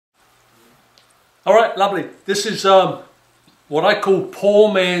Alright, lovely. This is what I call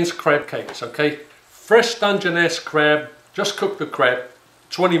poor man's crab cakes, okay? Fresh Dungeness crab, just cooked the crab,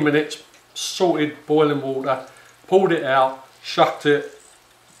 20 minutes, salted, boiling water, pulled it out, shucked it,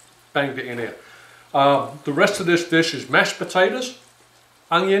 banged it in here. The rest of this dish is mashed potatoes,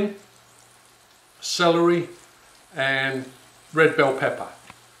 onion, celery and red bell pepper.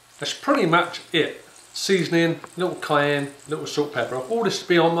 That's pretty much it. Seasoning, little cayenne, little salt, pepper. All this to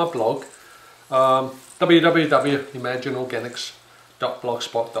be on my blog,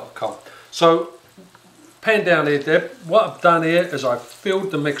 www.imagineorganics.blogspot.com. So, pan down here, Deb. What I've done here is I've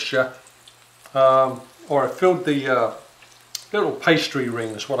filled the mixture, or I filled the little pastry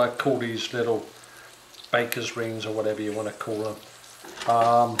rings, what I call these little baker's rings or whatever you want to call them.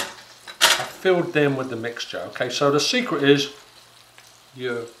 I filled them with the mixture. Okay, so the secret is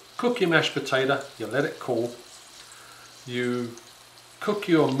you cook your mashed potato, you let it cool, you cook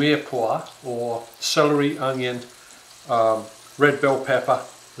your mirepoix or celery, onion, red bell pepper,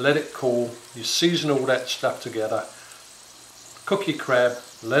 let it cool, you season all that stuff together, cook your crab,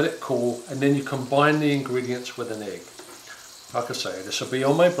 let it cool, and then you combine the ingredients with an egg. Like I say, this will be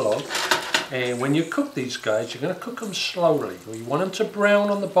on my blog, and when you cook these guys, you're going to cook them slowly. You want them to brown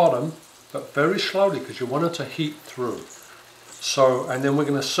on the bottom, but very slowly because you want them to heat through. So, and then we're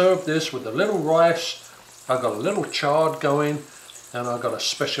going to serve this with a little rice. I've got a little chard going, and I've got a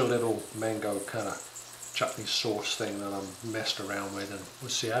special little mango kind of chutney sauce thing that I'm messed around with, and we'll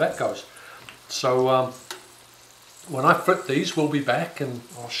see how that goes. So when I flip these, we'll be back and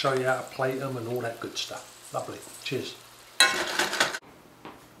I'll show you how to plate them and all that good stuff. Lovely. Cheers.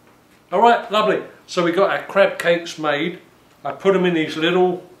 Alright, lovely. So we got our crab cakes made. I put them in these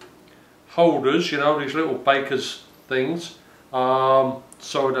little holders, you know, these little baker's things. So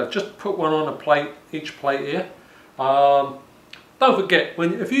I just put one on a plate, each plate here. Don't forget,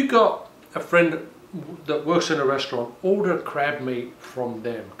 if you got a friend that works in a restaurant, order crab meat from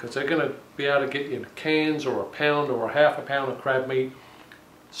them, because they're going to be able to get you cans or a pound or a half a pound of crab meat.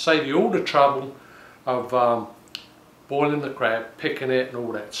 Save you all the trouble of boiling the crab, picking it and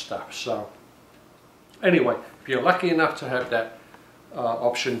all that stuff. So anyway, if you're lucky enough to have that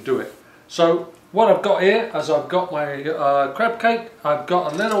option, do it. So what I've got here is I've got my crab cake. I've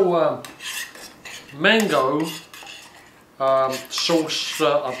got a little mango sauce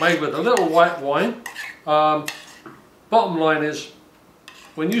I've made with a little white wine. Bottom line is,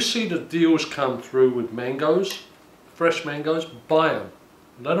 when you see the deals come through with mangoes, fresh mangoes, buy them.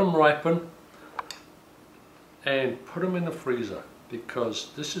 Let them ripen and put them in the freezer,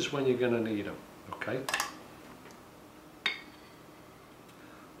 because this is when you're going to need them. Okay.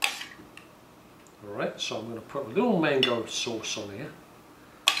 Alright, so I'm going to put a little mango sauce on here.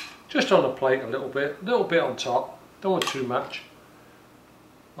 Just on the plate a little bit on top. Don't want too much.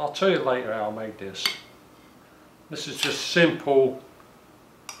 I'll tell you later how I made this. This is just simple.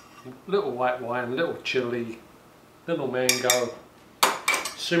 Little white wine, little chili, little mango.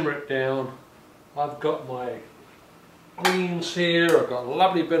 Simmer it down. I've got my greens here. I've got a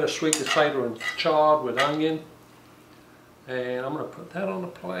lovely bit of sweet potato and chard with onion. And I'm going to put that on the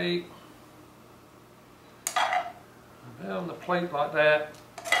plate. On the plate like that.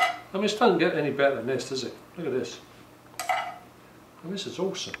 I mean, it doesn't get any better than this, does it? Look at this. And this is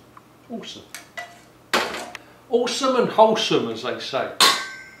awesome. Awesome. Awesome and wholesome, as they say.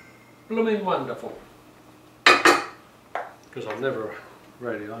 Blooming wonderful. Because I never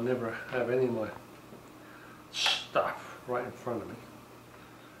have any of my stuff right in front of me.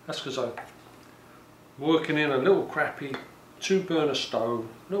 That's because I'm working in a little crappy 2-burner stove,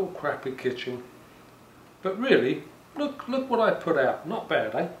 little crappy kitchen. But really, look what I put out. Not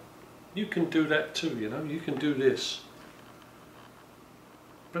bad, eh? You can do that too, you know. You can do this.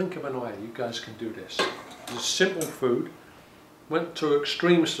 Blink of an eye, you guys can do this. It's simple food. Went to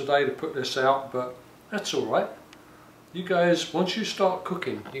extremes today to put this out, but that's alright. You guys, once you start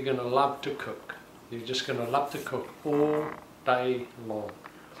cooking, you're going to love to cook. You're just going to love to cook all day long.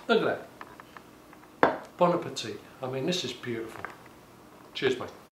 Look at that. Bon appetit. I mean, this is beautiful. Cheers, mate.